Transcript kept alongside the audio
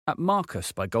At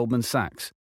Marcus by Goldman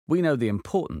Sachs, we know the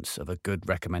importance of a good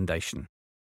recommendation.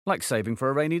 Like saving for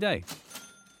a rainy day.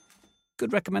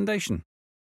 Good recommendation.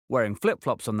 Wearing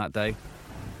flip-flops on that day.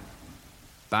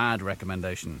 Bad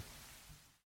recommendation.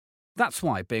 That's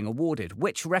why being awarded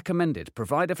Which Recommended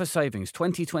Provider for Savings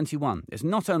 2021 is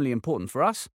not only important for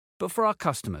us, but for our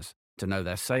customers to know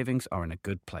their savings are in a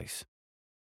good place.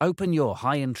 Open your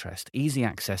high-interest,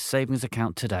 easy-access savings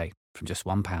account today from just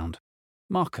 £1.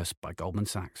 Marcus by Goldman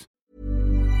Sachs.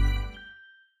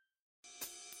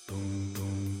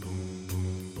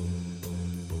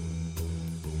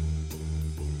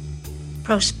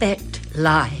 Prospect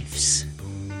Lives.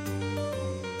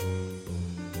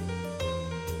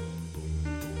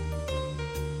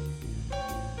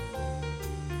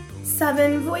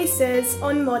 Seven Voices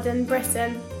on Modern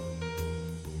Britain.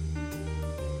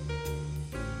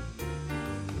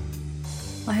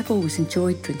 I have always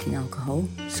enjoyed drinking alcohol,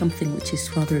 something which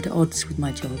is rather at odds with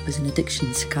my job as an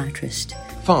addiction psychiatrist.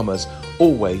 Farmers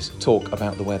always talk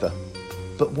about the weather.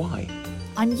 But why?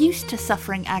 I'm used to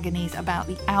suffering agonies about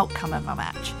the outcome of a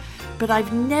match, but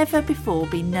I've never before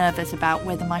been nervous about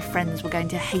whether my friends were going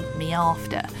to hate me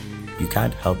after. You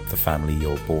can't help the family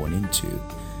you're born into,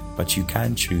 but you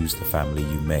can choose the family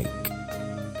you make.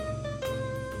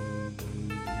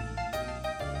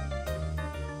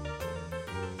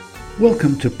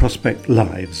 Welcome to Prospect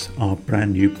Lives, our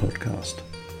brand new podcast.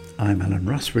 I'm Alan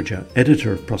Rusbridger,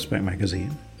 editor of Prospect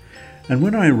magazine, and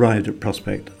when I arrived at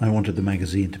Prospect, I wanted the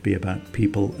magazine to be about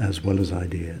people as well as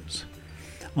ideas.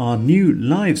 Our new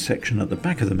live section at the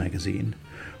back of the magazine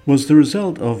was the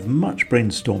result of much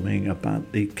brainstorming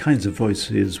about the kinds of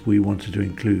voices we wanted to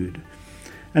include,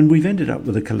 and we've ended up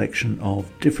with a collection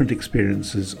of different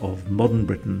experiences of modern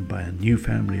Britain by a new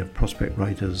family of Prospect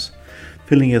writers,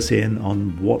 filling us in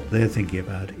on what they're thinking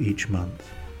about each month.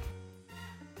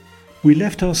 We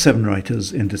left our 7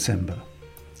 writers in December.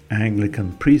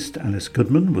 Anglican priest Alice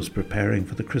Goodman was preparing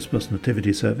for the Christmas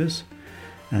Nativity service,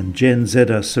 and Gen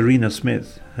Zedder Serena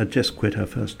Smith had just quit her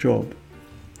first job.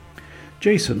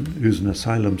 Jason, who's an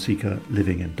asylum seeker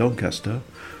living in Doncaster,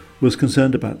 was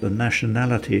concerned about the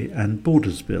Nationality and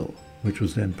Borders Bill, which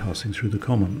was then passing through the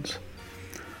Commons.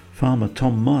 Farmer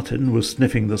Tom Martin was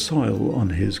sniffing the soil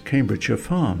on his Cambridgeshire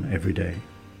farm every day.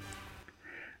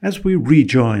 As we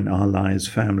rejoin our lives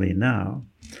family now,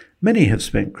 many have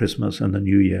spent Christmas and the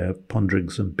New Year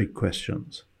pondering some big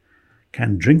questions.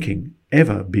 Can drinking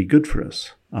ever be good for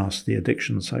us? Asked the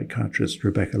addiction psychiatrist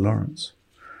Rebecca Lawrence.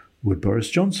 Would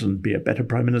Boris Johnson be a better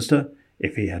Prime Minister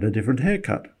if he had a different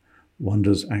haircut?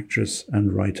 Wonders actress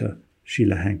and writer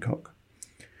Sheila Hancock.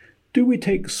 Do we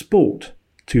take sport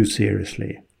too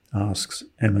seriously? Asks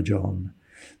Emma John,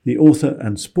 the author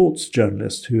and sports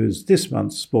journalist who is this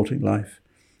month's Sporting Life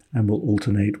and will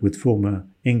alternate with former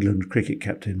England cricket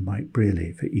captain Mike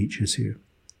Brearley for each issue.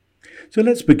 So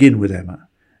let's begin with Emma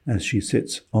as she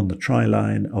sits on the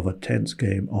try-line of a tense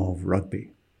game of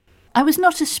rugby. I was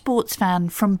not a sports fan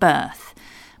from birth.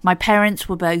 My parents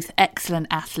were both excellent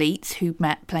athletes who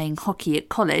met playing hockey at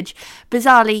college.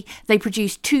 Bizarrely, they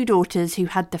produced 2 daughters who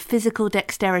had the physical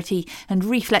dexterity and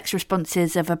reflex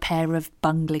responses of a pair of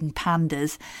bungling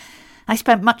pandas. I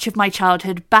spent much of my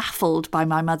childhood baffled by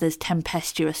my mother's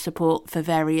tempestuous support for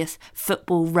various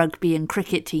football, rugby and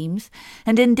cricket teams,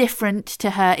 and indifferent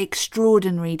to her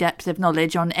extraordinary depth of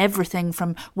knowledge on everything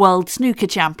from world snooker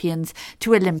champions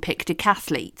to Olympic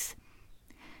decathletes.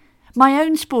 My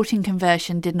own sporting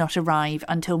conversion did not arrive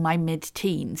until my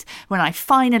mid-teens, when I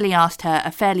finally asked her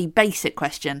a fairly basic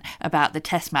question about the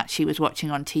test match she was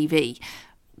watching on TV.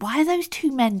 Why are those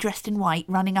 2 men dressed in white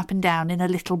running up and down in a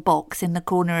little box in the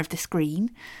corner of the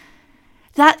screen?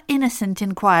 That innocent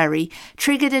inquiry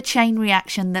triggered a chain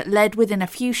reaction that led within a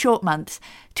few short months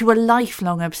to a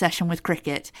lifelong obsession with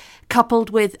cricket, coupled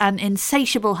with an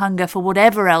insatiable hunger for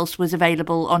whatever else was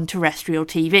available on terrestrial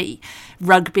TV.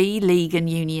 Rugby, league and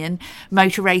union,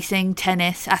 motor racing,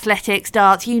 tennis, athletics,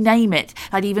 darts, you name it.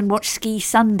 I'd even watch Ski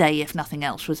Sunday if nothing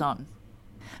else was on.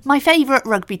 My favourite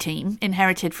rugby team,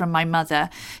 inherited from my mother,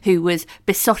 who was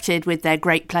besotted with their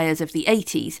great players of the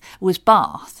 80s, was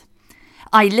Bath.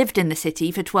 I lived in the city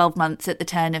for 12 months at the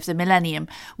turn of the millennium,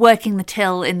 working the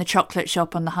till in the chocolate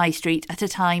shop on the high street at a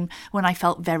time when I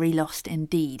felt very lost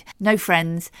indeed. No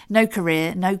friends, no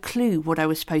career, no clue what I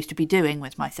was supposed to be doing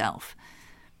with myself.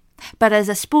 But as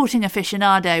a sporting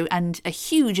aficionado and a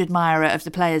huge admirer of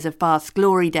the players of Bath's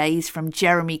glory days, from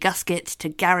Jeremy Guskett to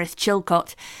Gareth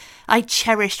Chilcott, I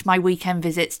cherished my weekend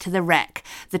visits to the Rec,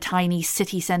 the tiny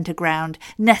city centre ground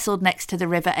nestled next to the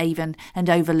River Avon and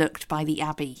overlooked by the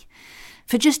Abbey.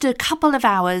 For just a couple of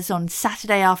hours on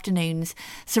Saturday afternoons,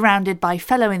 surrounded by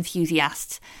fellow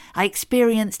enthusiasts, I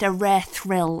experienced a rare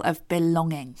thrill of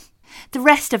belonging. The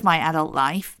rest of my adult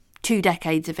life, 2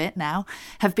 decades of it now,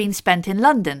 have been spent in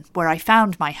London, where I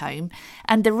found my home,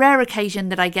 and the rare occasion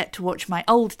that I get to watch my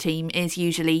old team is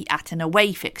usually at an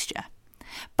away fixture.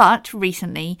 But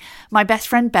recently, my best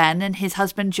friend Ben and his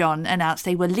husband John announced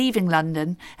they were leaving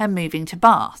London and moving to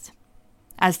Bath.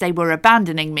 As they were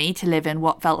abandoning me to live in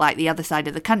what felt like the other side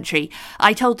of the country,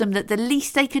 I told them that the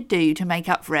least they could do to make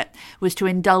up for it was to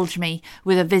indulge me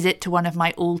with a visit to one of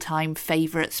my all-time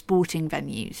favourite sporting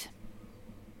venues.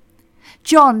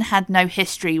 John had no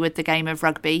history with the game of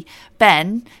rugby.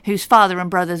 Ben, whose father and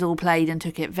brothers all played and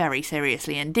took it very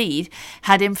seriously indeed,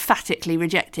 had emphatically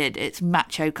rejected its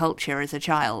macho culture as a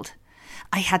child.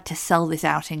 I had to sell this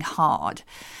outing hard.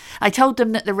 I told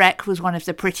them that the Rec was one of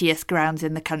the prettiest grounds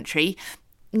in the country.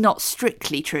 Not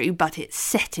strictly true, but its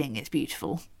setting is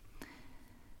beautiful.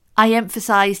 I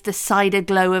emphasised the cider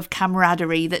glow of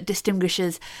camaraderie that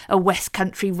distinguishes a West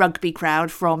Country rugby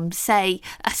crowd from, say,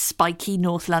 a spiky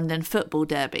North London football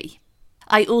derby.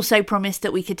 I also promised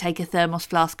that we could take a thermos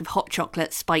flask of hot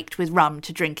chocolate spiked with rum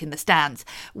to drink in the stands,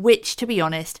 which, to be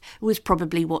honest, was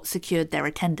probably what secured their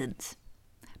attendance.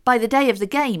 By the day of the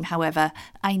game, however,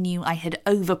 I knew I had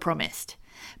overpromised.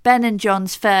 Ben and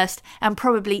John's first and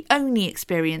probably only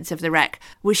experience of the Rec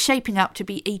was shaping up to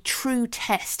be a true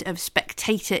test of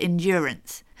spectator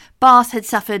endurance. Bath had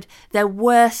suffered their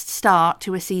worst start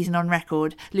to a season on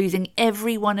record, losing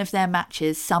every one of their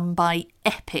matches, some by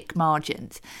epic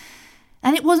margins.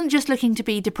 And it wasn't just looking to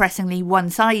be depressingly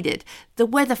one-sided. The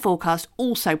weather forecast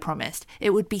also promised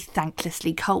it would be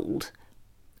thanklessly cold.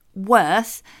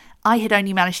 Worse, I had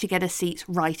only managed to get us seats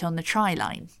right on the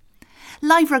try-line.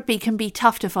 Live rugby can be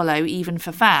tough to follow even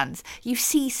for fans. You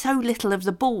see so little of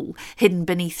the ball, hidden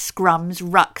beneath scrums,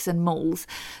 rucks and mauls,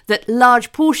 that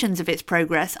large portions of its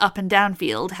progress up and down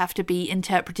field have to be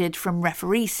interpreted from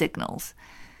referee signals.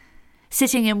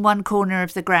 Sitting in one corner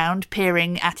of the ground,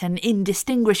 peering at an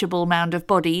indistinguishable mound of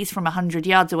bodies from 100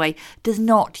 yards away, does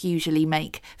not usually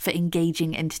make for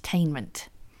engaging entertainment.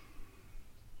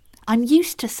 I'm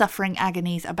used to suffering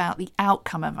agonies about the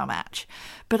outcome of a match,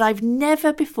 but I've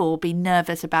never before been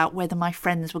nervous about whether my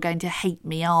friends were going to hate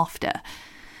me after.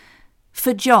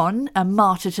 For John, a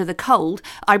martyr to the cold,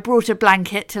 I brought a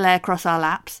blanket to lay across our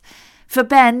laps. For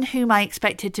Ben, whom I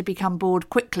expected to become bored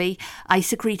quickly, I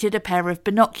secreted a pair of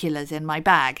binoculars in my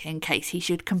bag in case he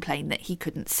should complain that he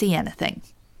couldn't see anything.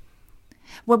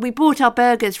 When we bought our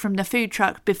burgers from the food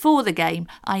truck before the game,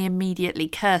 I immediately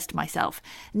cursed myself.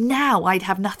 Now I'd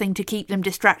have nothing to keep them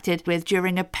distracted with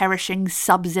during a perishing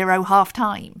sub-zero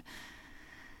half-time.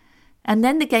 And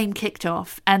then the game kicked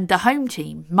off, and the home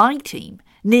team, my team,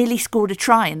 nearly scored a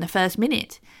try in the first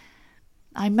minute.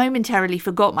 I momentarily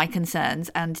forgot my concerns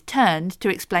and turned to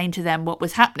explain to them what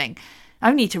was happening,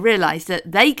 only to realise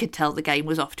that they could tell the game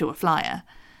was off to a flyer.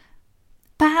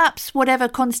 Perhaps whatever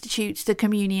constitutes the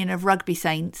communion of rugby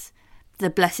saints,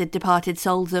 the blessed departed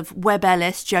souls of Webb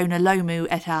Ellis, Jonah Lomu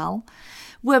et al.,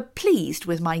 were pleased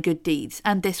with my good deeds,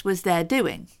 and this was their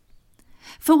doing.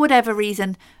 For whatever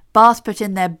reason, Bath put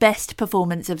in their best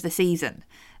performance of the season.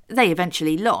 They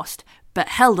eventually lost, but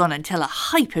held on until a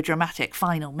hyper-dramatic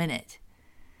final minute.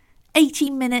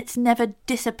 80 minutes never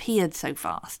disappeared so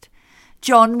fast.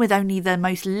 John, with only the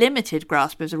most limited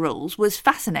grasp of the rules, was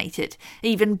fascinated.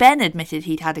 Even Ben admitted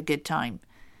he'd had a good time.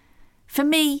 For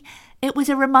me, it was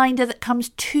a reminder that comes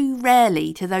too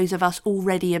rarely to those of us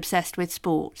already obsessed with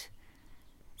sport.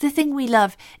 The thing we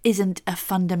love isn't a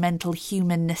fundamental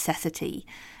human necessity,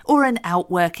 or an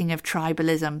outworking of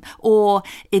tribalism, or,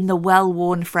 in the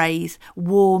well-worn phrase,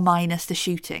 war minus the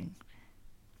shooting.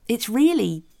 It's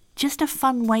really just a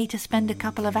fun way to spend a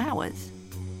couple of hours.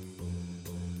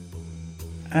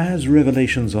 As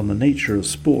revelations on the nature of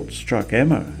sport struck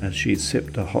Emma as she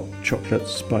sipped a hot chocolate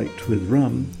spiked with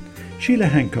rum, Sheila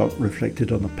Hancock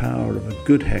reflected on the power of a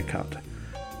good haircut.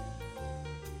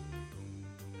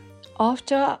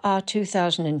 After our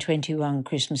 2021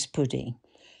 Christmas pudding,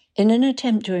 in an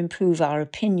attempt to improve our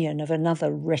opinion of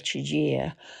another wretched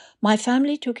year, my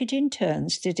family took it in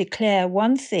turns to declare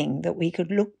one thing that we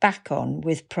could look back on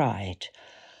with pride.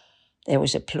 There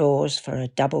was applause for a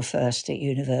double first at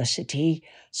university,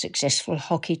 successful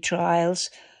hockey trials,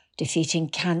 defeating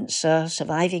cancer,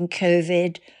 surviving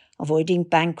COVID, avoiding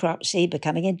bankruptcy,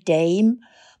 becoming a dame,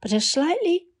 but a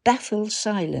slightly baffled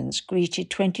silence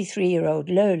greeted 23-year-old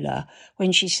Lola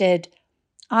when she said,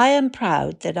 "I am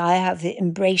proud that I have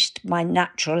embraced my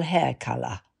natural hair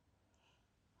colour."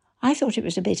 I thought it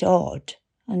was a bit odd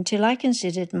until I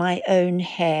considered my own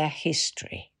hair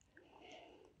history.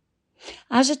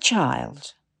 As a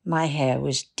child, my hair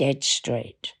was dead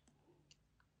straight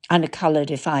and a colour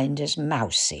defined as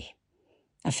mousy,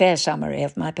 a fair summary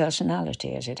of my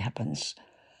personality as it happens.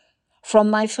 From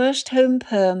my first home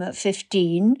perm at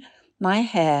 15, my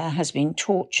hair has been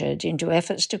tortured into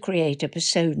efforts to create a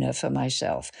persona for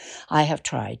myself. I have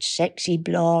tried sexy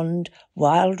blonde,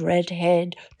 wild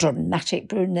redhead, dramatic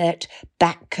brunette,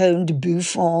 back-combed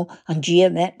bouffant and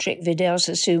geometric Vidal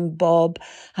Sassoon bob,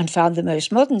 and found the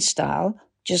most modern style,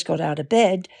 just got out of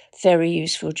bed, very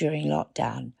useful during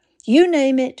lockdown. You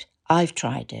name it, I've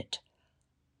tried it.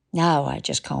 Now I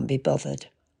just can't be bothered.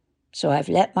 So I've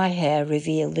let my hair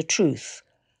reveal the truth.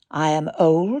 I am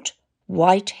old,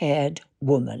 white-haired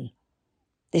woman.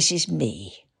 This is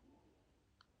me.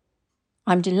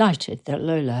 I'm delighted that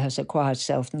Lola has acquired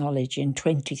self-knowledge in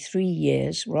 23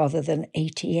 years rather than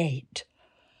 88.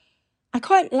 I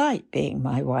quite like being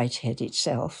my white-headed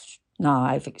self. Now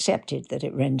I've accepted that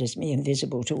it renders me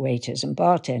invisible to waiters and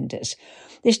bartenders.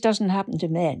 This doesn't happen to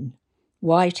men.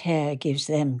 White hair gives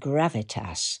them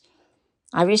gravitas.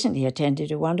 I recently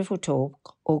attended a wonderful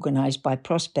talk organised by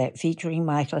Prospect featuring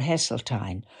Michael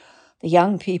Heseltine. The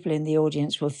young people in the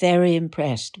audience were very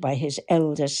impressed by his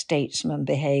elder statesman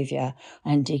behaviour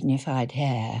and dignified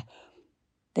hair.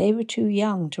 They were too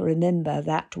young to remember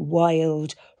that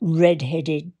wild,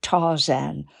 red-headed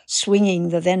Tarzan swinging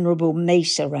the venerable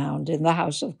mace around in the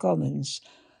House of Commons.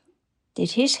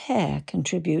 Did his hair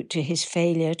contribute to his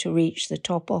failure to reach the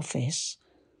top office?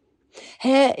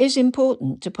 Hair is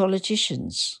important to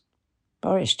politicians.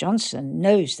 Boris Johnson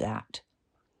knows that.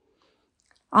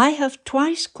 I have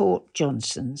twice caught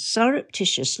Johnson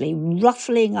surreptitiously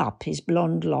ruffling up his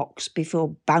blonde locks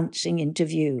before bouncing into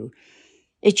view.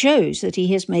 It shows that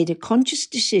he has made a conscious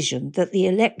decision that the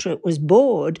electorate was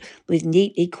bored with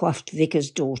neatly coiffed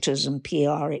vicars' daughters and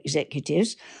PR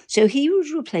executives, so he would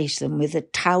replace them with a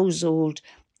tousled,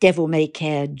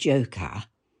 devil-may-care joker.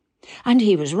 And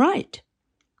he was right.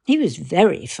 He was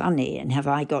very funny in Have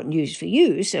I Got News for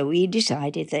You, so we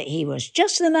decided that he was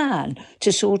just the man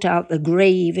to sort out the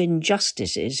grave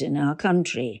injustices in our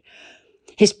country.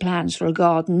 His plans for a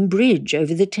garden bridge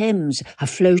over the Thames, a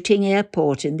floating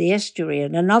airport in the estuary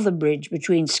and another bridge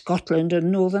between Scotland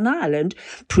and Northern Ireland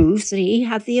proves that he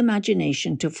had the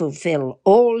imagination to fulfil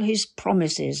all his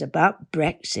promises about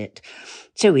Brexit.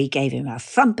 So we gave him a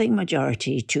thumping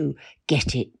majority to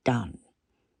get it done.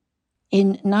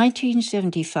 In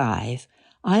 1975,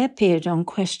 I appeared on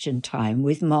Question Time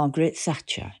with Margaret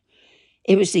Thatcher.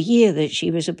 It was the year that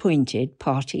she was appointed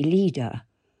party leader.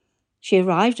 She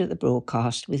arrived at the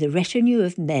broadcast with a retinue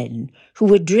of men who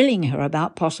were drilling her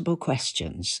about possible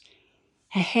questions.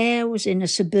 Her hair was in a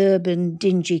suburban,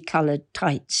 dingy-coloured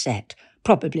tight set,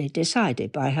 probably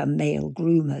decided by her male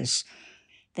groomers.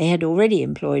 They had already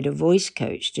employed a voice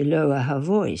coach to lower her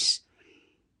voice.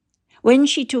 When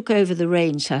she took over the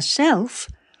reins herself,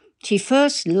 she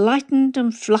first lightened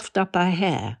and fluffed up her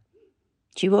hair.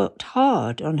 She worked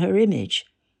hard on her image,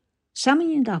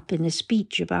 summing it up in a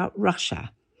speech about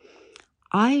Russia.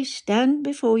 I stand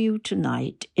before you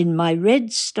tonight in my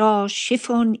Red Star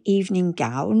chiffon evening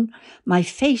gown, my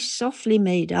face softly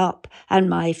made up and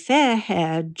my fair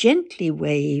hair gently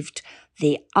waved,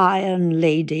 the Iron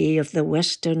Lady of the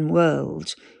Western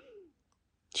world.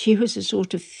 She was a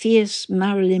sort of fierce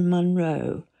Marilyn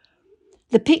Monroe.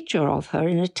 The picture of her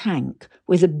in a tank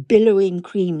with a billowing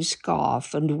cream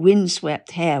scarf and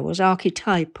windswept hair was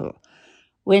archetypal.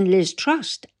 When Liz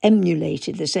Truss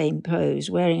emulated the same pose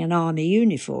wearing an army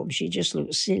uniform, she just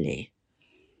looked silly.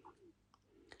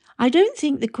 I don't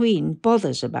think the Queen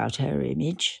bothers about her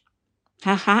image.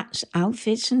 Her hats,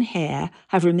 outfits and hair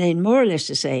have remained more or less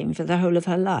the same for the whole of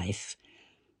her life.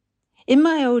 In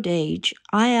my old age,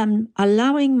 I am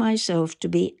allowing myself to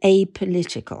be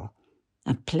apolitical,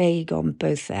 a plague on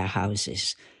both their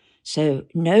houses. So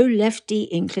no lefty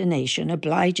inclination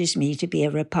obliges me to be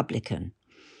a Republican.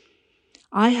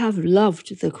 I have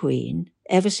loved the Queen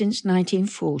ever since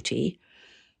 1940,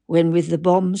 when with the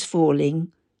bombs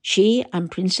falling, she and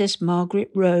Princess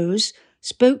Margaret Rose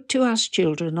spoke to us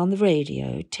children on the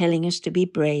radio, telling us to be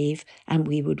brave and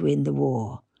we would win the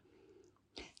war.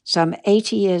 Some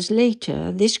 80 years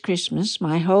later, this Christmas,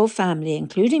 my whole family,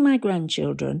 including my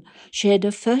grandchildren, shed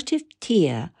a furtive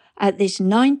tear at this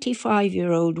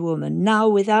 95-year-old woman, now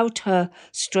without her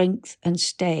strength and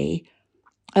stay,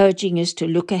 urging us to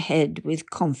look ahead with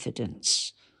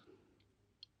confidence.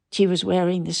 She was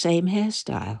wearing the same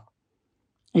hairstyle.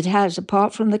 It has,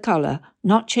 apart from the colour,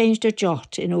 not changed a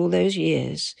jot in all those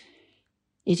years.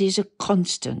 It is a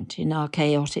constant in our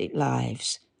chaotic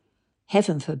lives.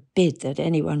 Heaven forbid that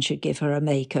anyone should give her a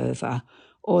makeover,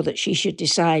 or that she should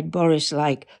decide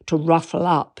Boris-like to ruffle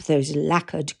up those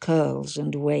lacquered curls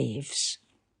and waves.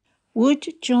 Would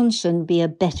Johnson be a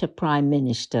better Prime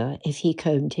Minister if he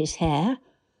combed his hair?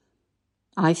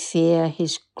 I fear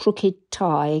his crooked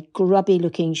tie,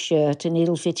 grubby-looking shirt and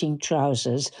ill-fitting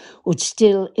trousers would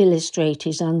still illustrate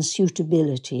his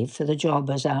unsuitability for the job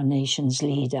as our nation's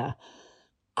leader.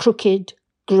 Crooked,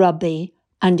 grubby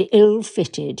and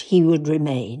ill-fitted he would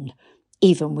remain,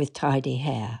 even with tidy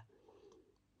hair.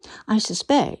 I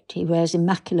suspect he wears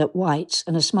immaculate whites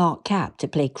and a smart cap to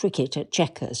play cricket at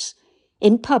checkers.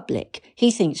 In public,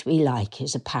 he thinks we like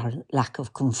his apparent lack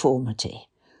of conformity.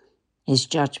 His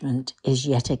judgment is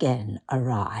yet again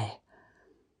awry.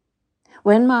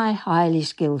 When my highly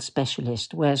skilled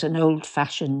specialist wears an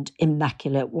old-fashioned,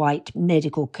 immaculate white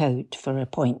medical coat for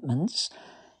appointments,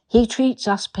 he treats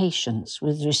us patients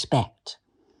with respect.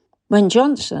 When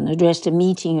Johnson addressed a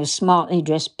meeting of smartly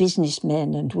dressed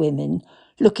businessmen and women,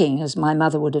 looking, as my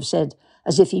mother would have said,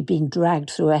 as if he'd been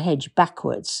dragged through a hedge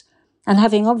backwards, and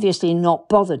having obviously not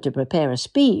bothered to prepare a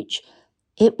speech,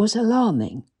 it was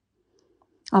alarming.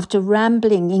 After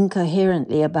rambling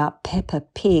incoherently about Peppa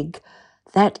Pig,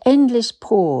 that endless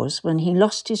pause when he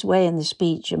lost his way in the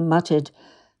speech and muttered,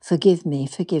 forgive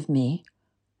me,"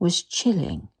 was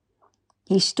chilling.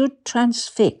 He stood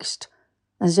transfixed,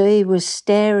 as though he was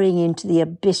staring into the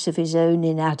abyss of his own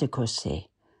inadequacy.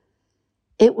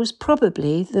 It was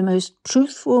probably the most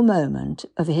truthful moment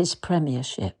of his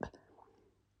premiership.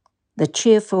 The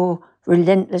cheerful,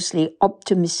 relentlessly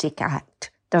optimistic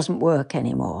act doesn't work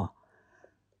anymore.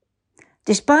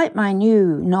 Despite my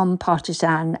new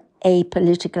non-partisan,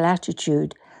 apolitical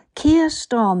attitude, Keir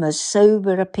Starmer's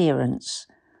sober appearance,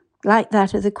 like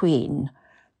that of the Queen,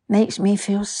 makes me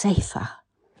feel safer.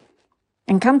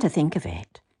 And come to think of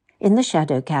it, in the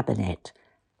shadow cabinet,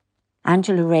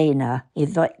 Angela Rayner,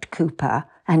 Yvette Cooper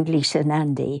and Lisa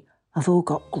Nandy have all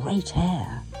got great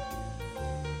hair.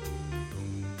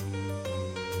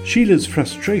 Sheila's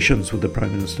frustrations with the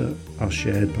Prime Minister are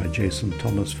shared by Jason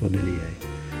Thomas Fornillier,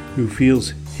 who feels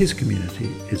his community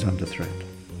is under threat.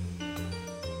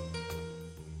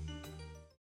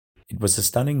 It was a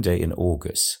stunning day in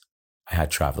August. I had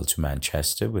travelled to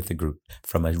Manchester with a group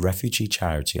from a refugee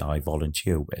charity I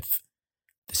volunteer with.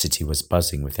 The city was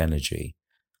buzzing with energy.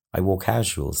 I wore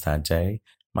casuals that day,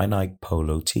 my Nike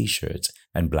polo t-shirt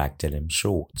and black denim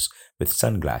shorts with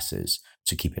sunglasses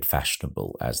to keep it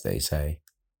fashionable, as they say.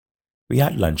 We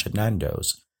had lunch at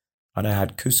Nando's, and I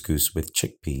had couscous with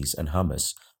chickpeas and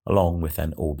hummus, along with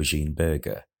an aubergine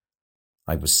burger.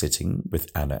 I was sitting with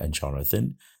Anna and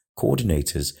Jonathan,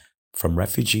 coordinators from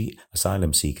Refugee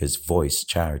Asylum Seekers Voice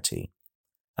charity,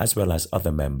 as well as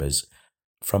other members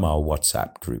from our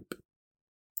WhatsApp group.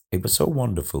 It was so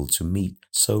wonderful to meet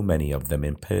so many of them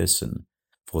in person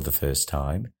for the first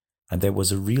time, and there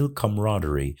was a real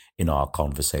camaraderie in our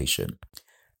conversation.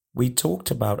 We talked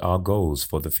about our goals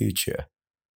for the future,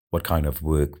 what kind of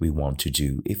work we want to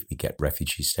do if we get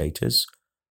refugee status,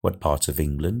 what parts of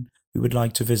England we would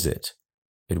like to visit.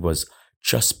 It was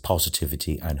just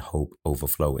positivity and hope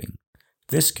overflowing.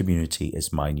 This community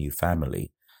is my new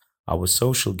family. Our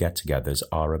social get-togethers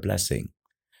are a blessing.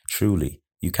 Truly,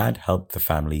 you can't help the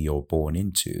family you're born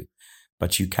into,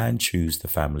 but you can choose the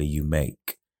family you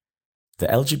make. The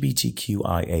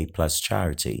LGBTQIA+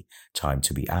 charity, Time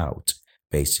to Be Out,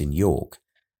 based in York,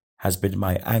 has been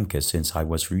my anchor since I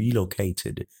was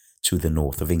relocated to the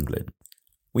north of England.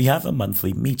 We have a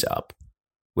monthly meet-up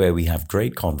where we have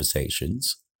great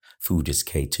conversations. Food is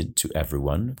catered to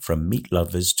everyone, from meat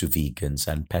lovers to vegans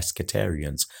and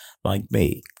pescatarians like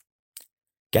me.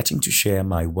 Getting to share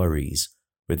my worries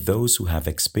with those who have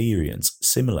experienced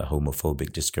similar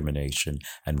homophobic discrimination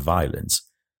and violence,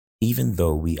 even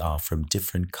though we are from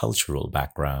different cultural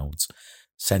backgrounds,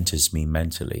 centers me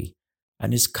mentally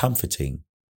and is comforting.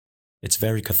 It's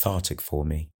very cathartic for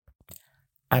me.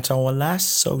 At our last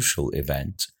social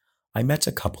event, I met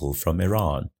a couple from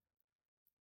Iran.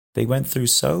 They went through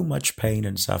so much pain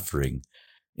and suffering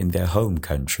in their home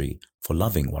country for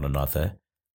loving one another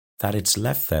that it's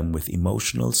left them with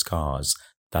emotional scars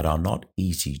that are not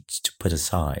easy to put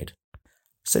aside.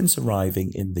 Since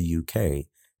arriving in the UK,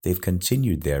 they've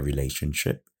continued their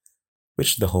relationship,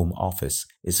 which the Home Office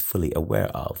is fully aware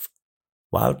of,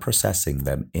 while processing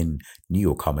them in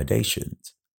new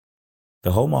accommodations.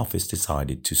 The Home Office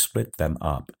decided to split them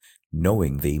up,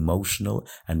 knowing the emotional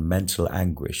and mental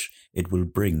anguish it will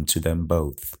bring to them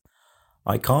both.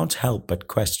 I can't help but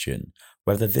question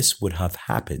whether this would have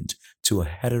happened to a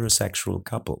heterosexual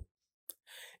couple.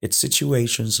 It's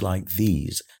situations like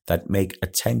these that make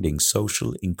attending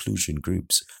social inclusion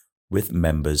groups with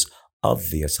members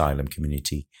of the asylum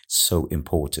community so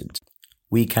important.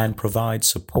 we can provide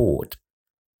support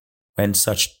when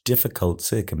such difficult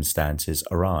circumstances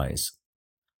arise.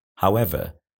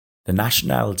 However, the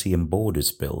Nationality and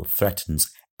Borders Bill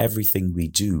threatens everything we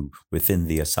do within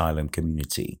the asylum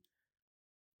community.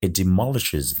 It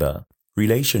demolishes the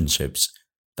relationships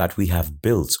that we have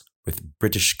built with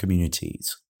British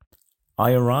communities.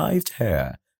 I arrived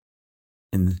here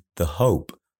in the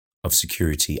hope of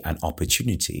security and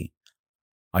opportunity.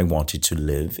 I wanted to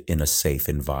live in a safe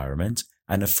environment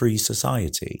and a free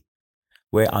society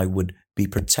where I would be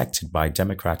protected by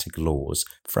democratic laws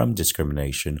from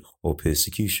discrimination or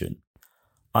persecution.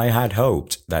 I had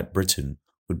hoped that Britain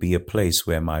would be a place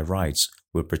where my rights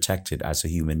were protected as a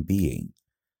human being.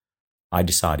 I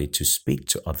decided to speak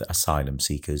to other asylum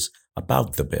seekers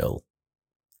about the bill.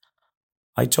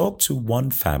 I talked to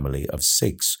one family of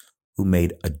 6 who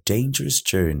made a dangerous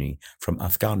journey from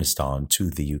Afghanistan to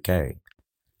the UK.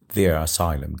 Their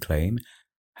asylum claim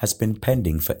has been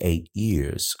pending for 8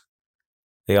 years.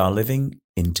 They are living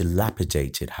in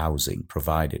dilapidated housing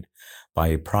provided by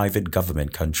a private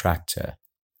government contractor.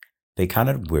 They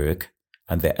cannot work,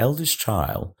 and their eldest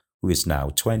child, who is now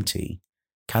 20,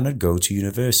 cannot go to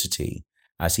university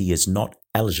as he is not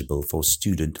eligible for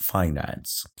student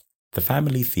finance. The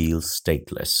family feels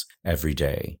stateless every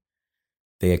day.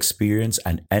 They experience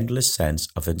an endless sense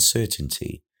of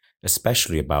uncertainty,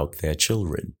 especially about their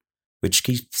children, which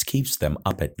keeps them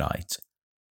up at night.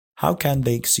 How can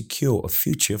they secure a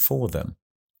future for them?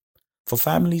 For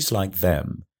families like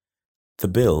them, the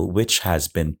bill, which has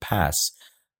been passed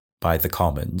by the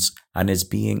Commons and is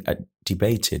being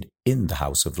debated in the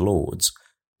House of Lords,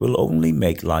 will only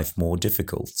make life more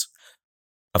difficult.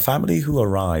 A family who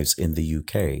arrives in the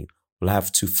UK will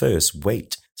have to first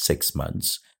wait 6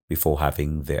 months before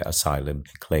having their asylum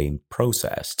claim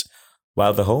processed,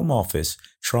 while the Home Office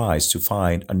tries to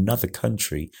find another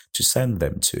country to send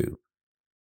them to.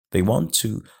 They want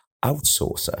to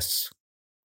outsource us.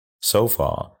 So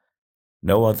far,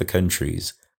 no other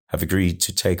countries have agreed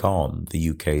to take on the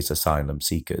UK's asylum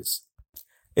seekers.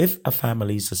 If a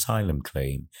family's asylum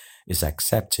claim is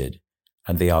accepted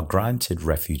and they are granted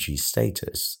refugee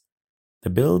status, the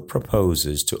bill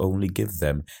proposes to only give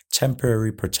them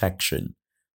temporary protection,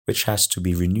 which has to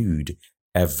be renewed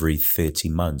every 30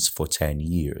 months for 10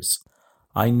 years.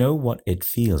 I know what it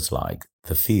feels like,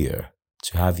 the fear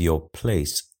to have your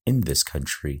place in this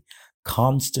country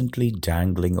constantly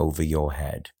dangling over your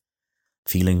head,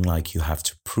 feeling like you have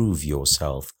to prove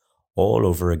yourself all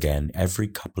over again every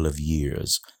couple of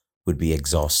years would be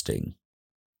exhausting.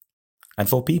 And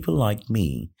for people like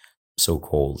me,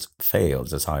 so-called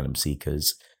failed asylum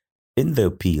seekers, in the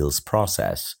appeals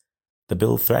process, the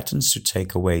bill threatens to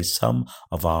take away some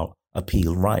of our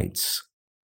appeal rights.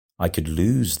 I could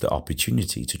lose the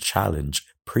opportunity to challenge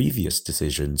previous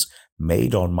decisions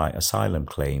made on my asylum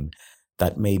claim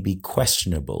that may be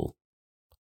questionable.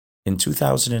 In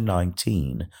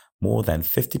 2019, more than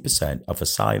 50% of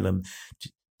asylum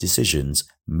decisions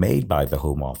made by the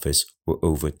Home Office were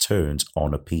overturned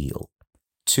on appeal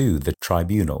to the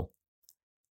tribunal.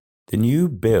 The new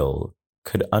bill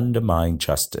could undermine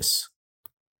justice.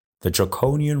 The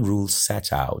draconian rules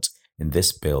set out in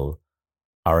this bill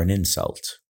are an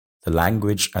insult. The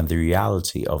language and the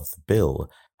reality of the bill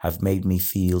have made me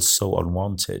feel so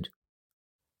unwanted.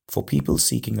 For people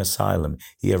seeking asylum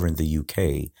here in the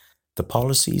UK, the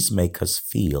policies make us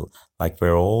feel like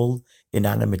we're all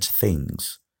inanimate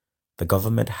things. The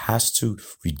government has to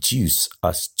reduce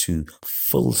us to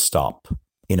full stop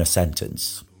in a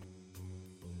sentence.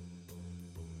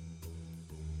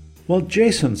 While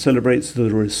Jason celebrates the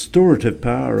restorative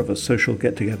power of a social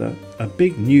get-together, a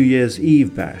big New Year's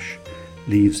Eve bash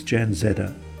leaves Gen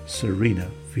Zer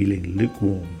Serena feeling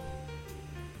lukewarm.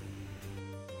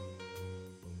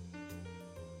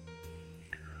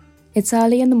 It's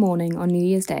early in the morning on New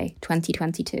Year's Day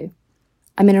 2022.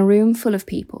 I'm in a room full of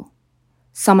people.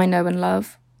 Some I know and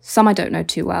love, some I don't know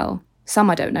too well, some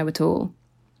I don't know at all.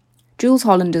 Jules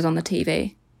Holland is on the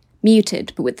TV,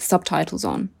 muted but with the subtitles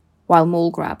on, while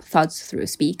Mall Grab thuds through a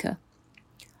speaker.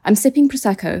 I'm sipping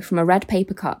Prosecco from a red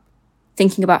paper cup,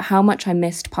 thinking about how much I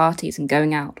missed parties and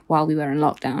going out while we were in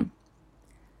lockdown.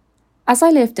 As I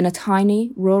lived in a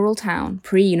tiny, rural town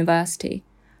pre-university,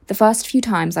 the first few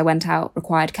times I went out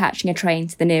required catching a train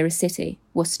to the nearest city,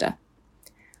 Worcester.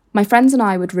 My friends and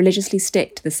I would religiously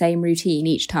stick to the same routine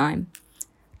each time.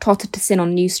 Totter to Sin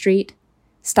on New Street,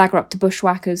 stagger up to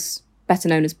Bushwhackers, better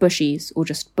known as Bushies or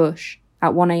just Bush,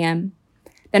 at 1 a.m,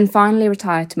 then finally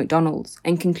retire to McDonald's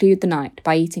and conclude the night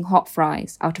by eating hot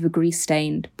fries out of a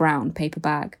grease-stained brown paper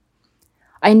bag.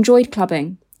 I enjoyed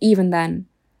clubbing, even then,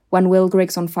 when Will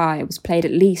Griggs on Fire was played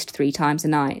at least 3 times a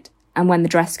night, and when the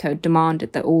dress code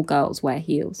demanded that all girls wear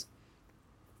heels.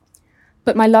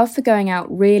 But my love for going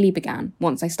out really began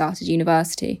once I started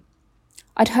university.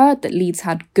 I'd heard that Leeds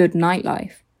had good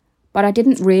nightlife, but I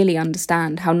didn't really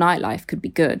understand how nightlife could be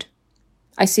good.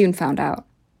 I soon found out.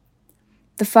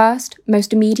 The first,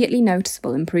 most immediately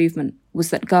noticeable improvement was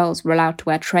that girls were allowed to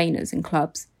wear trainers in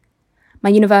clubs. My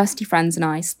university friends and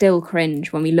I still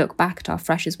cringe when we look back at our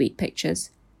Freshers' Week pictures.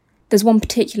 There's one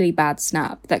particularly bad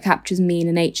snap that captures me in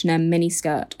an H&M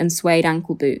miniskirt and suede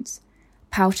ankle boots,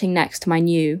 pouting next to my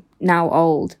new, now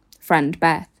old, friend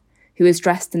Beth, who is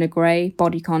dressed in a grey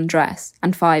bodycon dress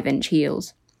and 5-inch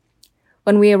heels.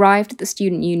 When we arrived at the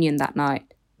student union that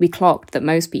night, we clocked that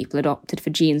most people had opted for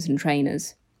jeans and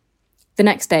trainers. The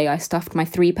next day I stuffed my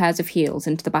 3 pairs of heels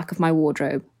into the back of my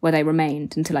wardrobe, where they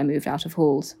remained until I moved out of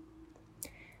halls.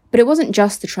 But it wasn't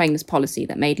just the trainers' policy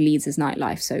that made Leeds'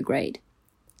 nightlife so great.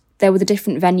 There were the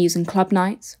different venues and club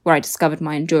nights, where I discovered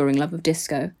my enduring love of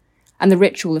disco, and the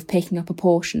ritual of picking up a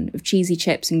portion of cheesy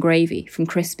chips and gravy from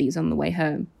Crispies on the way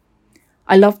home.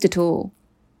 I loved it all.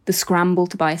 The scramble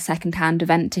to buy a second-hand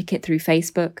event ticket through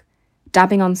Facebook,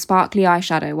 dabbing on sparkly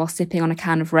eyeshadow while sipping on a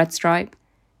can of Red Stripe,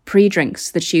 pre-drinks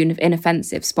to the tune of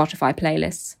inoffensive Spotify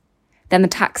playlists, then the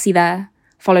taxi there,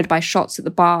 followed by shots at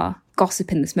the bar,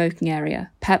 gossip in the smoking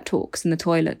area, pep talks in the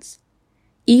toilets.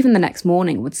 Even the next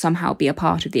morning would somehow be a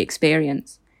part of the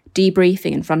experience,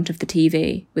 debriefing in front of the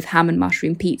TV with ham and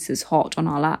mushroom pizzas hot on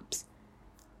our laps.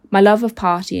 My love of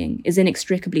partying is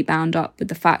inextricably bound up with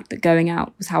the fact that going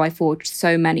out was how I forged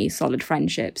so many solid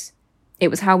friendships. It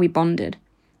was how we bonded.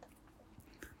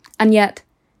 And yet,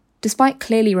 despite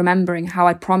clearly remembering how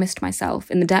I'd promised myself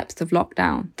in the depths of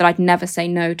lockdown that I'd never say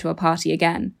no to a party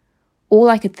again, all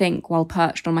I could think while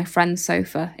perched on my friend's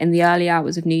sofa in the early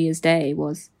hours of New Year's Day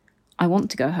was, I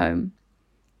want to go home.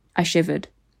 I shivered.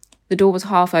 The door was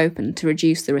half open to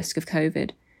reduce the risk of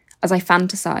COVID, as I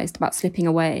fantasised about slipping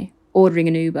away, ordering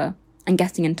an Uber, and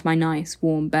getting into my nice,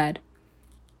 warm bed.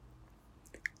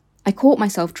 I caught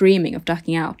myself dreaming of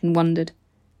ducking out and wondered,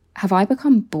 have I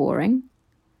become boring?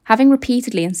 Having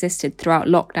repeatedly insisted throughout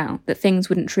lockdown that things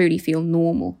wouldn't truly feel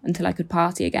normal until I could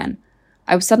party again,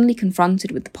 I was suddenly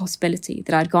confronted with the possibility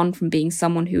that I'd gone from being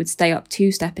someone who would stay up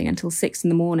two-stepping until 6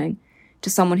 a.m. to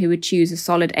someone who would choose a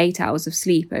solid 8 hours of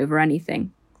sleep over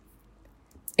anything.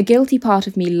 A guilty part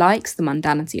of me likes the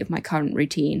mundanity of my current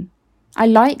routine. I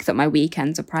like that my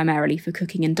weekends are primarily for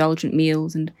cooking indulgent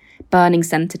meals and burning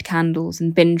scented candles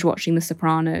and binge-watching The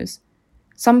Sopranos.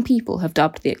 Some people have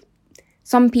dubbed the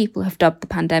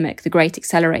pandemic the Great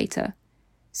Accelerator.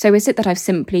 So is it that I've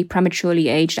simply prematurely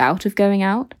aged out of going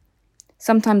out?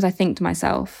 Sometimes I think to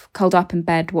myself, curled up in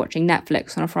bed watching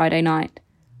Netflix on a Friday night,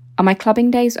 are my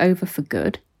clubbing days over for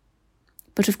good?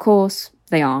 But of course,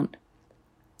 they aren't.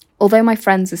 Although my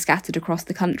friends are scattered across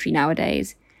the country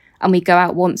nowadays, and we go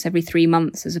out once every 3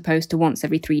 months as opposed to once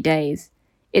every 3 days,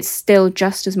 it's still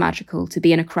just as magical to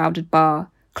be in a crowded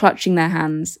bar, clutching their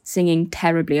hands, singing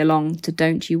terribly along to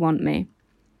Don't You Want Me.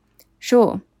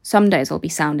 Sure, some days I'll be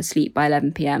sound asleep by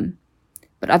 11 p.m,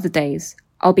 but other days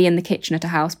I'll be in the kitchen at a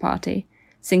house party,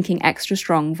 sinking extra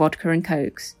strong vodka and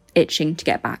cokes, itching to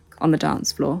get back on the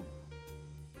dance floor.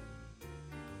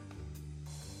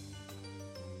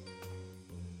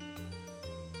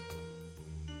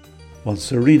 While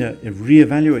Serena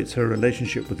re-evaluates her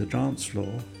relationship with the dance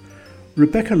floor,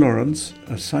 Rebecca Lawrence,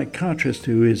 a psychiatrist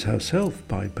who is herself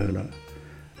bipolar,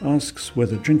 asks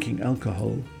whether drinking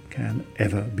alcohol can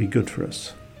ever be good for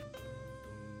us.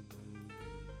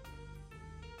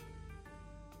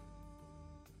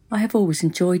 I have always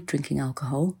enjoyed drinking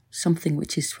alcohol, something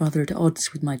which is rather at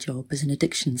odds with my job as an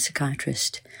addiction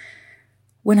psychiatrist.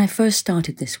 When I first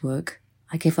started this work,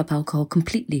 I gave up alcohol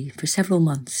completely for several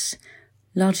months,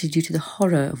 largely due to the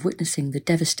horror of witnessing the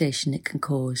devastation it can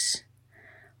cause.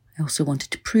 I also wanted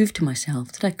to prove to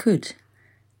myself that I could.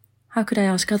 How could I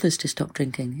ask others to stop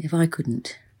drinking if I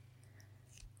couldn't?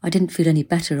 I didn't feel any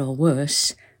better or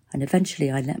worse, and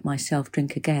eventually I let myself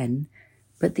drink again,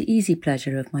 but the easy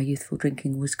pleasure of my youthful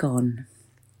drinking was gone.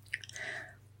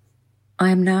 I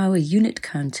am now a unit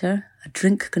counter, a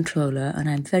drink controller, and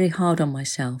I am very hard on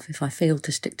myself if I fail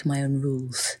to stick to my own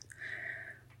rules.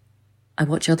 I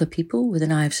watch other people with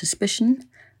an eye of suspicion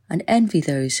and envy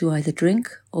those who either drink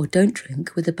or don't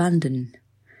drink with abandon.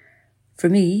 For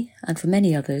me, and for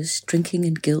many others, drinking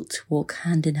and guilt walk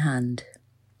hand in hand.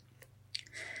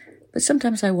 But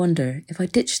sometimes I wonder, if I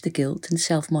ditched the guilt and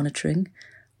self-monitoring,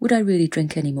 would I really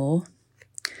drink any more?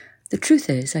 The truth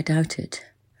is, I doubt it.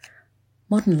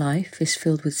 Modern life is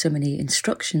filled with so many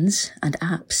instructions and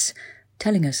apps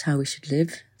telling us how we should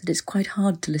live that it's quite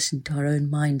hard to listen to our own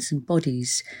minds and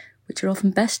bodies, which are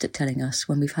often best at telling us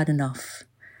when we've had enough.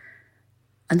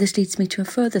 And this leads me to a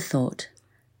further thought.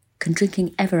 Can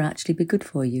drinking ever actually be good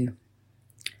for you?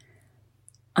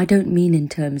 I don't mean in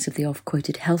terms of the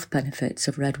oft-quoted health benefits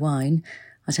of red wine,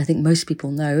 as I think most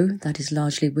people know that is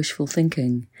largely wishful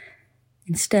thinking.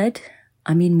 Instead,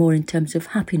 I mean more in terms of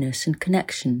happiness and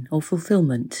connection or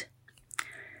fulfillment.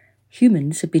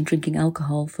 Humans have been drinking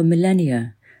alcohol for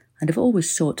millennia and have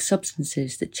always sought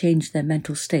substances that change their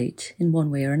mental state in one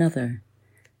way or another.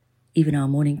 Even our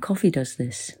morning coffee does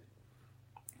this.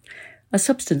 A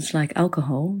substance like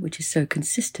alcohol, which is so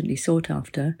consistently sought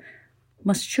after,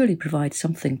 must surely provide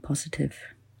something positive.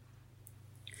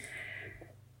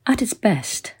 At its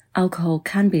best, alcohol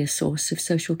can be a source of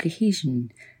social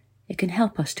cohesion. It can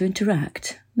help us to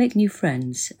interact, make new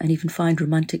friends, and even find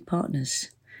romantic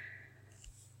partners.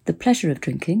 The pleasure of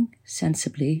drinking,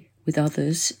 sensibly, with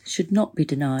others, should not be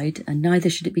denied, and neither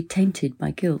should it be tainted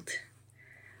by guilt.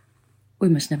 We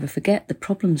must never forget the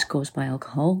problems caused by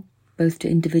alcohol, both to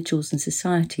individuals and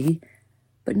society,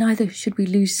 but neither should we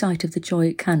lose sight of the joy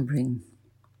it can bring.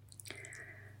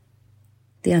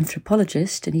 The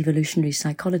anthropologist and evolutionary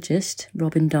psychologist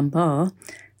Robin Dunbar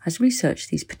has researched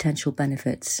these potential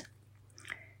benefits.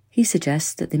 He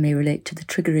suggests that they may relate to the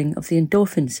triggering of the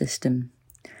endorphin system.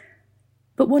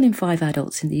 But 1 in 5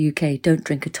 adults in the UK don't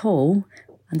drink at all,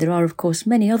 and there are of course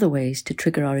many other ways to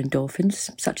trigger our endorphins,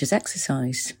 such as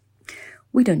exercise.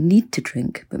 We don't need to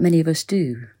drink, but many of us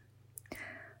do.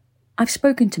 I've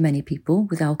spoken to many people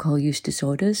with alcohol use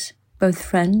disorders, both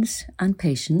friends and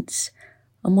patients,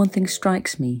 and one thing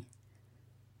strikes me.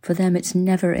 For them, it's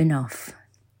never enough.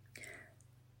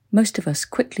 Most of us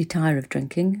quickly tire of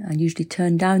drinking and usually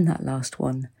turn down that last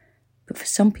one, but for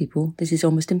some people, this is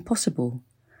almost impossible.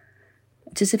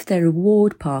 It's as if their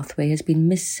reward pathway has been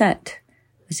misset,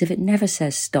 as if it never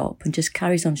says stop and just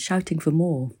carries on shouting for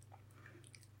more.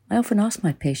 I often ask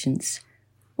my patients,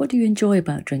 what do you enjoy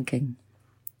about drinking?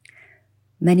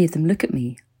 Many of them look at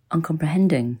me,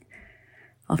 uncomprehending.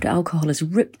 After alcohol has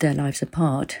ripped their lives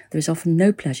apart, there is often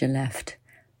no pleasure left.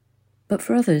 But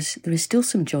for others, there is still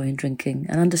some joy in drinking,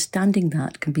 and understanding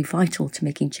that can be vital to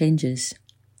making changes.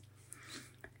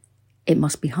 It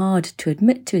must be hard to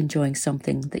admit to enjoying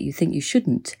something that you think you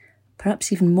shouldn't,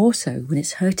 perhaps even more so when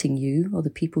it's hurting you or the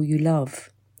people you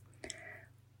love.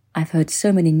 I've heard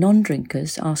so many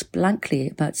non-drinkers ask blankly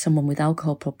about someone with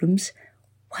alcohol problems,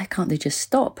 why can't they just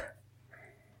stop?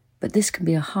 But this can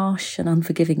be a harsh and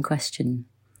unforgiving question.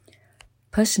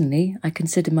 Personally, I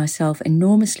consider myself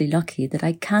enormously lucky that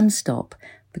I can stop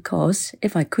because,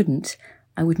 if I couldn't,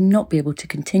 I would not be able to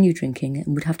continue drinking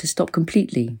and would have to stop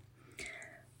completely.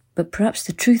 But perhaps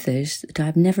the truth is that I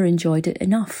have never enjoyed it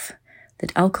enough,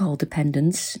 that alcohol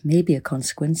dependence may be a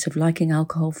consequence of liking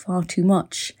alcohol far too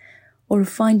much, or of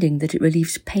finding that it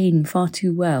relieves pain far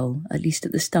too well, at least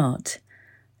at the start.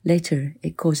 Later,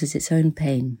 it causes its own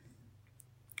pain.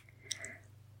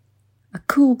 A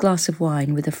cool glass of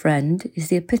wine with a friend is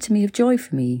the epitome of joy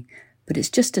for me, but it's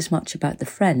just as much about the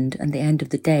friend and the end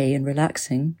of the day and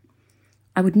relaxing.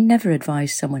 I would never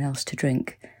advise someone else to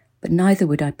drink, but neither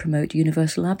would I promote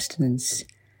universal abstinence.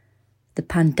 The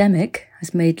pandemic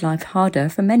has made life harder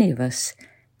for many of us,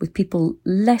 with people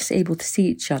less able to see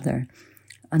each other,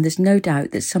 and there's no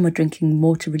doubt that some are drinking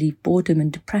more to relieve boredom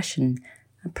and depression,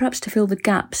 and perhaps to fill the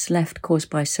gaps left caused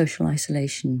by social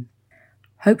isolation.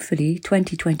 Hopefully,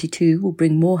 2022 will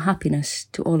bring more happiness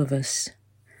to all of us.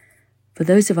 For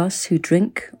those of us who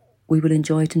drink, we will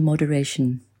enjoy it in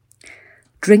moderation.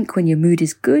 Drink when your mood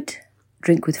is good,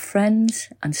 drink with friends,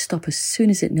 and stop as soon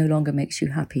as it no longer makes you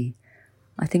happy.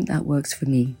 I think that works for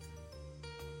me.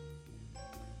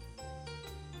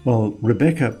 While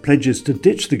Rebecca pledges to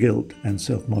ditch the guilt and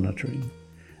self-monitoring,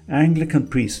 Anglican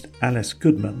priest Alice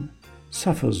Goodman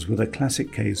suffers with a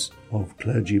classic case of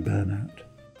clergy burnout.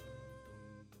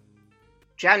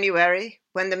 January,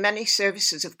 when the many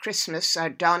services of Christmas are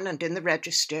done and in the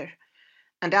register,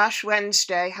 and Ash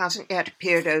Wednesday hasn't yet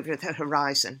appeared over the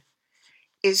horizon,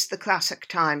 is the classic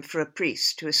time for a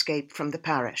priest to escape from the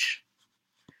parish.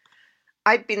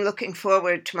 I'd been looking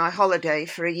forward to my holiday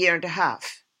for 1.5 years.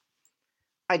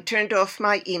 I'd turned off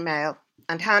my email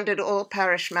and handed all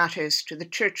parish matters to the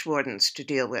church wardens to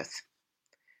deal with.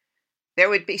 There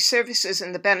would be services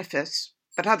in the benefice,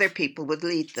 but other people would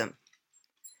lead them.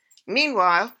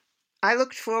 Meanwhile, I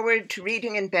looked forward to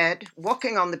reading in bed,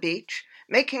 walking on the beach,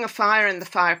 making a fire in the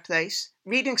fireplace,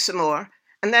 reading some more,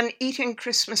 and then eating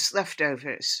Christmas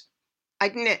leftovers.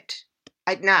 I'd knit,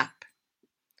 I'd nap.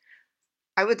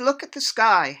 I would look at the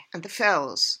sky and the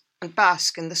fells and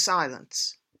bask in the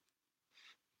silence.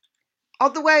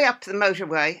 On the way up the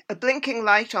motorway, a blinking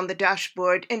light on the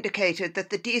dashboard indicated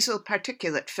that the diesel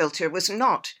particulate filter was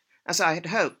not, as I had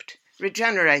hoped,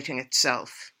 regenerating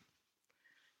itself.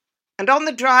 And on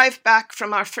the drive back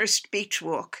from our first beach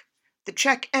walk, the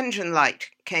check engine light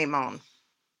came on.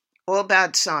 All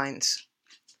bad signs.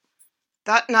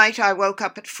 That night I woke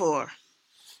up at 4.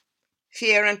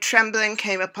 Fear and trembling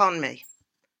came upon me.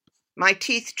 My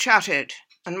teeth chattered,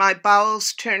 and my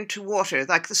bowels turned to water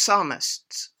like the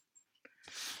psalmist's.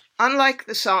 Unlike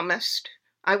the psalmist,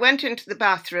 I went into the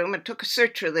bathroom and took a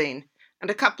sertraline and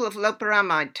a couple of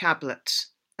loperamide tablets,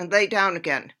 and lay down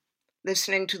again,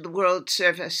 listening to the World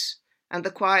Service and the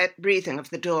quiet breathing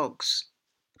of the dogs.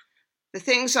 The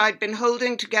things I'd been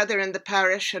holding together in the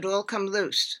parish had all come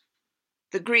loose.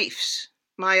 The griefs,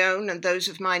 my own and those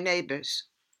of my neighbours.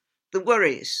 The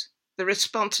worries, the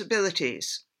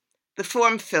responsibilities, the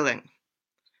form-filling,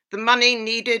 the money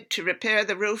needed to repair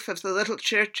the roof of the little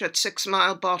church at 6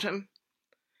 Mile Bottom,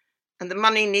 and the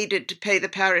money needed to pay the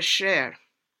parish share.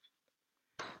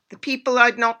 The people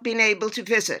I'd not been able to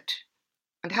visit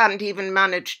and hadn't even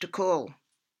managed to call.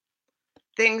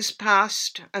 Things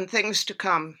past and things to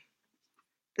come.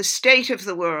 The state of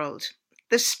the world,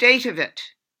 the state of it.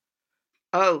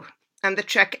 Oh, and the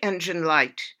check engine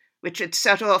light, which had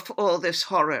set off all this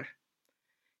horror.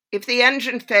 If the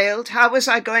engine failed, how was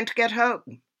I going to get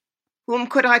home? Whom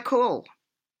could I call?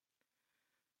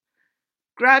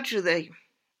 Gradually,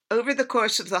 over the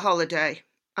course of the holiday,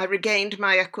 I regained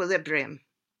my equilibrium.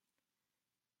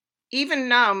 Even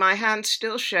now my hands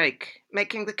still shake,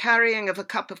 making the carrying of a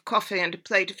cup of coffee and a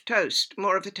plate of toast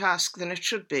more of a task than it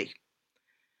should be.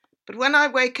 But when I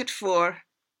wake at 4,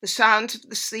 the sounds of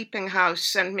the sleeping house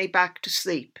send me back to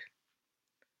sleep.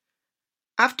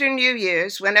 After New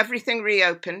Year's, when everything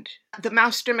reopened, the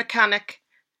master mechanic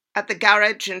at the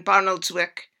garage in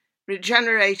Barnoldswick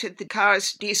regenerated the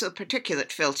car's diesel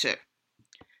particulate filter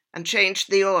and changed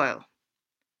the oil.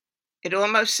 It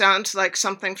almost sounds like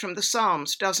something from the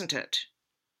Psalms, doesn't it?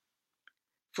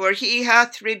 For he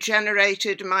hath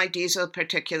regenerated my diesel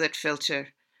particulate filter,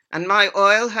 and my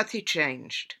oil hath he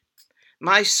changed.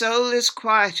 My soul is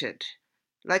quieted,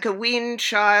 like a weaned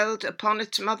child upon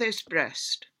its mother's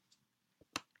breast.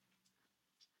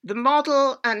 The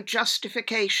model and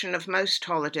justification of most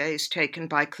holidays taken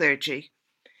by clergy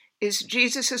is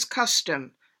Jesus'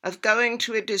 custom of going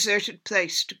to a deserted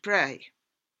place to pray.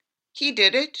 He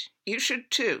did it, you should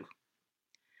too.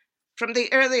 From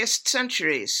the earliest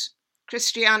centuries,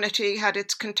 Christianity had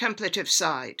its contemplative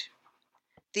side.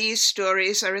 These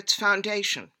stories are its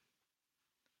foundation.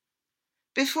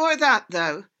 Before that,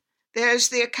 though, there's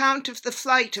the account of the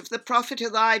flight of the prophet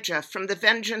Elijah from the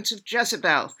vengeance of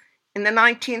Jezebel in the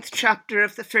 19th chapter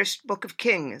of the first book of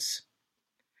Kings.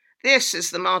 This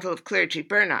is the model of clergy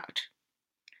burnout.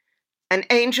 An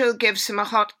angel gives him a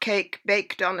hot cake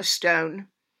baked on a stone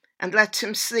and lets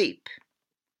him sleep.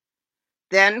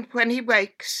 Then, when he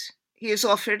wakes, he is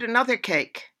offered another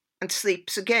cake and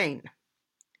sleeps again.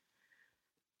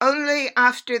 Only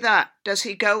after that does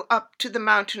he go up to the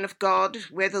mountain of God,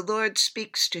 where the Lord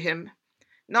speaks to him,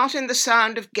 not in the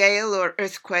sound of gale or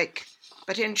earthquake,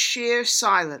 but in sheer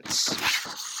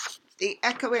silence, the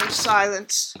echoing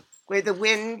silence where the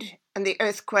wind and the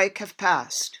earthquake have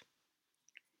passed.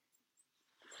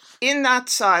 In that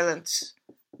silence,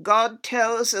 God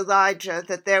tells Elijah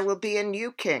that there will be a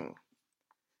new king,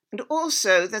 and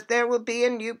also that there will be a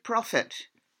new prophet,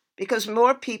 because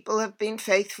more people have been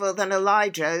faithful than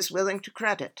Elijah is willing to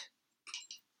credit.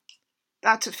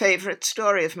 That's a favorite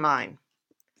story of mine,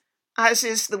 as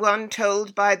is the one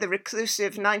told by the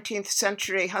reclusive 19th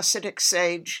century Hasidic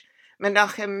sage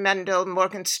Menachem Mendel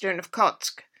Morgenstern of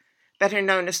Kotsk, better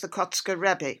known as the Kotzker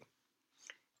Rebbe.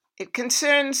 It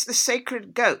concerns the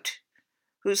sacred goat,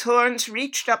 whose horns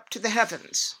reached up to the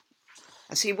heavens.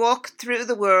 As he walked through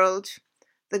the world,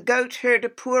 the goat heard a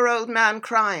poor old man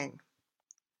crying.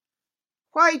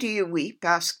 "Why do you weep?"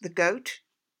 asked the goat.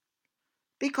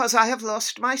 "Because I have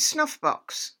lost my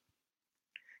snuff-box."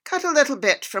 "Cut a little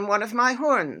bit from one of my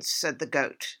horns," said the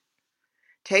goat.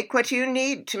 "Take what you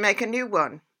need to make a new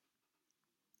one."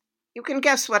 You can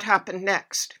guess what happened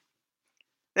next.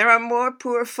 There are more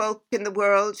poor folk in the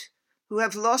world who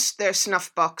have lost their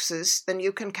snuff-boxes than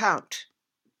you can count.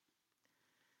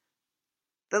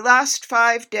 The last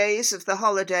 5 days of the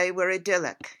holiday were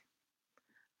idyllic.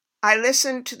 I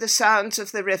listened to the sounds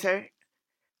of the river,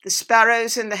 the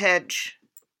sparrows in the hedge,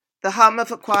 the hum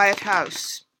of a quiet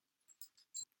house.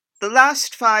 The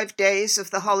last 5 days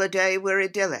of the holiday were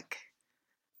idyllic.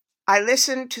 I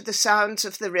listened to the sounds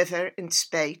of the river in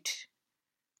spate,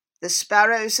 the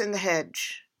sparrows in the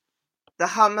hedge, the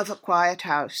hum of a quiet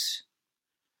house.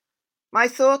 My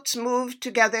thoughts moved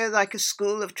together like a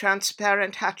school of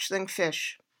transparent hatchling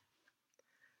fish.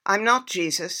 I'm not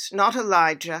Jesus, not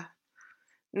Elijah.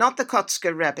 not the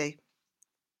Kotzker Rebbe.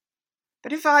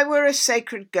 But if I were a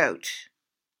sacred goat,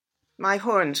 my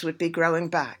horns would be growing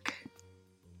back.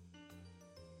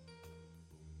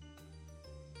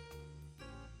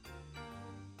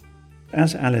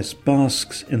 As Alice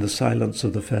basks in the silence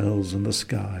of the fells and the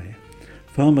sky,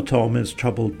 Farmer Tom is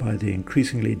troubled by the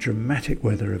increasingly dramatic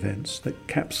weather events that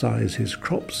capsize his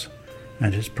crops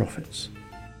and his profits.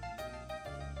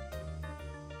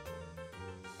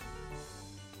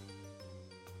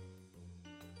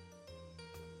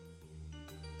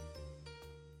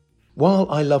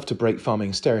 While I love to break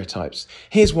farming stereotypes,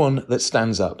 here's one that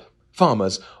stands up.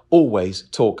 Farmers always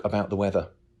talk about the weather.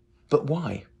 But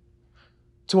why?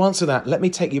 To answer that, let me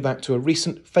take you back to a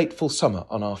recent fateful summer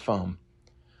on our farm.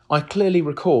 I clearly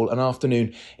recall an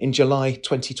afternoon in July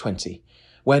 2020,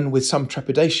 when with some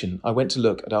trepidation I went to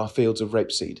look at our fields of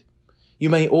rapeseed. You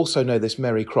may also know this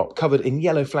merry crop covered in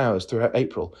yellow flowers throughout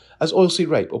April as oilseed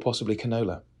rape or possibly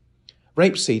canola.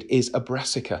 Rapeseed is a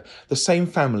brassica, the same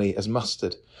family as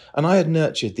mustard, and I had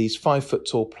nurtured these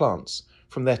 5-foot-tall plants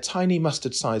from their tiny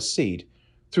mustard-sized seed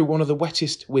through one of the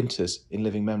wettest winters in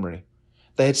living memory.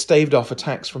 They had staved off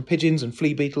attacks from pigeons and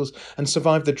flea beetles and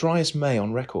survived the driest May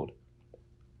on record.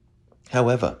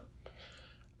 However,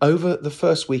 over the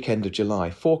first weekend of July,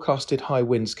 forecasted high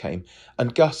winds came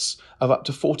and gusts of up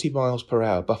to 40 miles per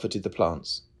hour buffeted the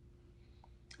plants.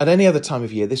 At any other time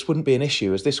of year, this wouldn't be an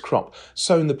issue, as this crop,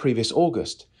 sown the previous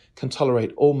August, can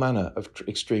tolerate all manner of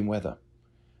extreme weather.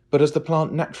 But as the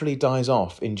plant naturally dies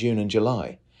off in June and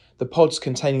July, the pods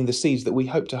containing the seeds that we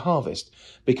hope to harvest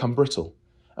become brittle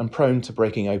and prone to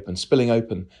breaking open, spilling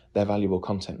open their valuable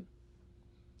content.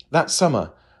 That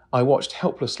summer, I watched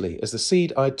helplessly as the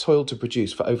seed I had toiled to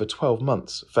produce for over 12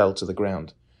 months fell to the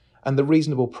ground, and the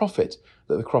reasonable profit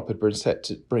that the crop had been set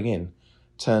to bring in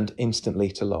turned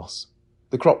instantly to loss.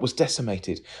 The crop was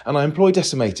decimated, and I employ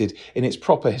decimated in its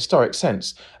proper historic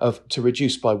sense of to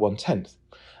reduce by 1/10,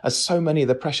 as so many of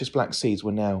the precious black seeds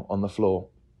were now on the floor.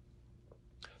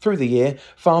 Through the year,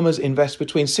 farmers invest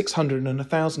between £600 and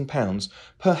 £1,000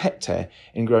 per hectare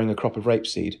in growing a crop of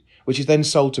rapeseed, which is then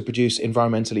sold to produce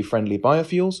environmentally friendly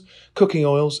biofuels, cooking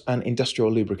oils and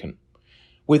industrial lubricant.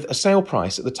 With a sale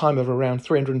price at the time of around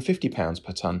 £350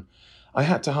 per tonne, I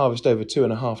had to harvest over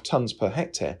 2.5 tonnes per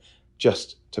hectare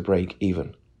just to break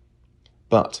even.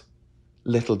 But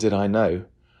little did I know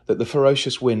that the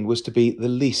ferocious wind was to be the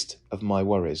least of my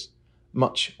worries.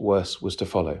 Much worse was to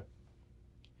follow.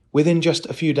 Within just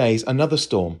a few days, another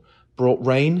storm brought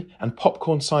rain and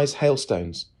popcorn-sized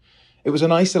hailstones. It was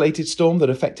an isolated storm that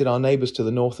affected our neighbours to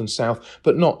the north and south,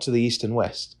 but not to the east and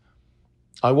west.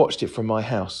 I watched it from my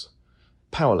house,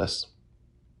 powerless.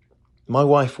 My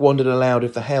wife wondered aloud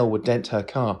if the hail would dent her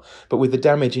car, but with the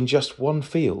damage in just one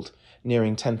field,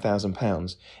 nearing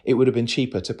 £10,000, it would have been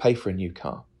cheaper to pay for a new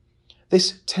car.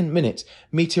 This 10-minute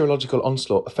meteorological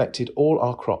onslaught affected all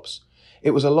our crops.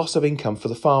 It was a loss of income for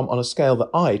the farm on a scale that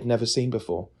I'd never seen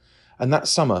before. And that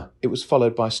summer, it was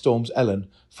followed by storms Ellen,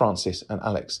 Francis and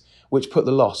Alex, which put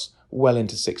the loss well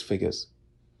into 6 figures.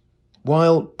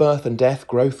 While birth and death,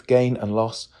 growth, gain and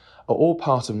loss are all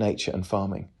part of nature and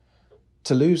farming,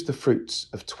 to lose the fruits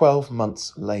of 12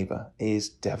 months' labour is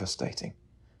devastating.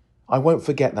 I won't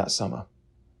forget that summer.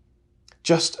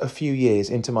 Just a few years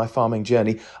into my farming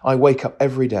journey, I wake up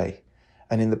every day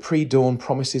and in the pre-dawn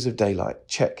promises of daylight,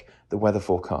 check the weather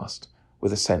forecast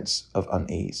with a sense of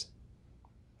unease.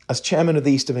 As chairman of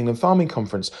the East of England Farming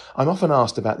Conference, I'm often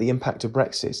asked about the impact of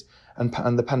Brexit and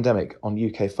the pandemic on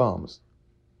UK farms.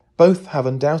 Both have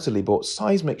undoubtedly brought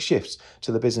seismic shifts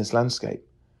to the business landscape,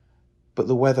 but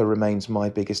the weather remains my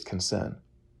biggest concern.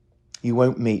 You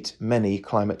won't meet many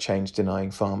climate change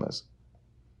denying farmers.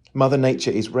 Mother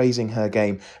Nature is raising her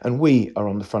game and we are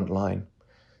on the front line.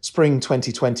 Spring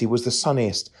 2020 was the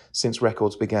sunniest since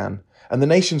records began, and the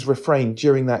nation's refrain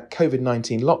during that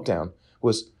COVID-19 lockdown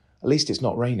was, at least it's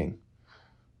not raining.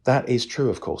 That is true,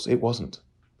 of course. It wasn't.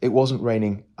 It wasn't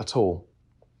raining at all.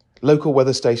 Local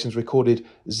weather stations recorded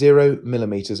 0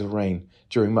 millimetres of rain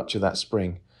during much of that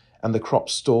spring, and the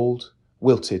crops stalled,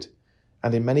 wilted,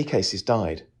 and in many cases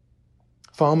died.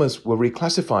 Farmers were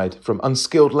reclassified from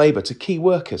unskilled labour to key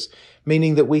workers,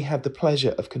 meaning that we had the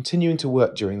pleasure of continuing to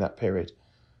work during that period.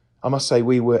 I must say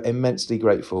we were immensely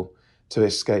grateful to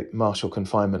escape martial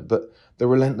confinement, but the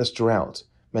relentless drought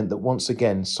meant that once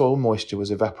again soil moisture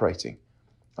was evaporating,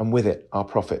 and with it our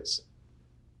profits.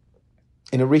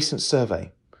 In a recent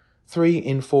survey, 3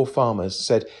 in 4 farmers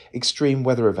said extreme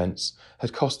weather events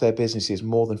had cost their businesses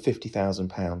more than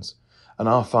 £50,000, and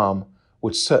our farm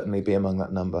would certainly be among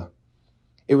that number.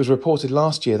 It was reported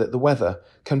last year that the weather,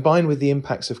 combined with the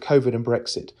impacts of COVID and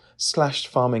Brexit, slashed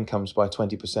farm incomes by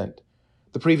 20%.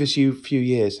 The previous few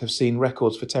years have seen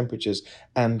records for temperatures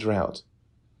and drought.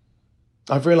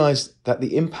 I've realised that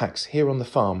the impacts here on the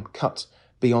farm cut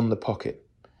beyond the pocket.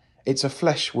 It's a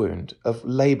flesh wound of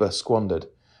labour squandered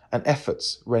and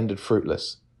efforts rendered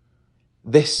fruitless.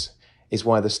 This is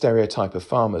why the stereotype of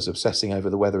farmers obsessing over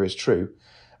the weather is true,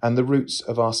 and the roots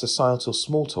of our societal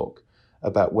small talk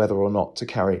about whether or not to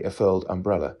carry a furled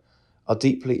umbrella are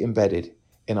deeply embedded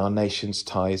in our nation's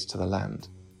ties to the land.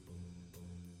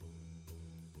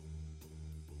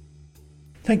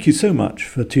 Thank you so much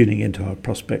for tuning into our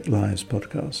Prospect Lives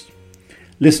podcast.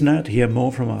 Listen out to hear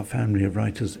more from our family of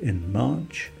writers in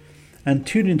March, and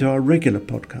tune into our regular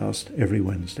podcast every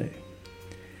Wednesday.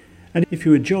 And if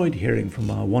you enjoyed hearing from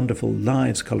our wonderful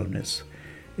Lives columnists,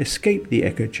 escape the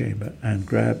echo chamber and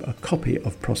grab a copy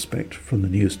of Prospect from the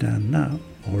newsstand now,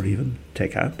 or even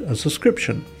take out a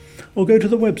subscription, or go to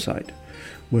the website,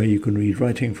 where you can read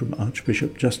writing from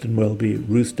Archbishop Justin Welby,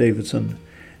 Ruth Davidson,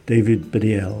 David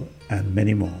Bediel, and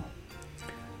many more.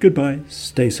 Goodbye,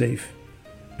 stay safe,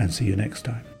 and see you next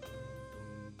time.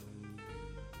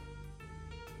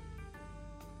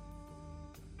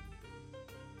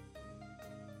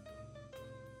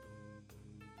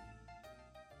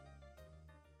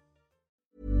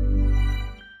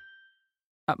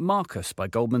 At Marcus by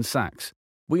Goldman Sachs,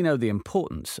 we know the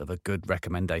importance of a good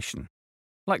recommendation.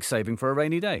 Like saving for a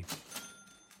rainy day.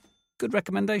 Good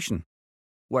recommendation.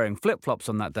 Wearing flip-flops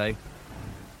on that day.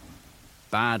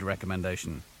 Bad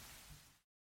recommendation.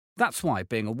 That's why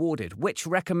being awarded Which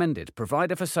Recommended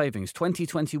Provider for Savings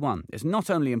 2021 is not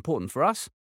only important for us,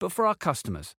 but for our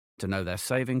customers to know their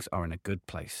savings are in a good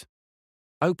place.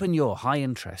 Open your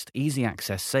high-interest,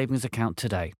 easy-access savings account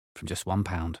today from just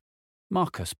 £1.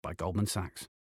 Marcus by Goldman Sachs.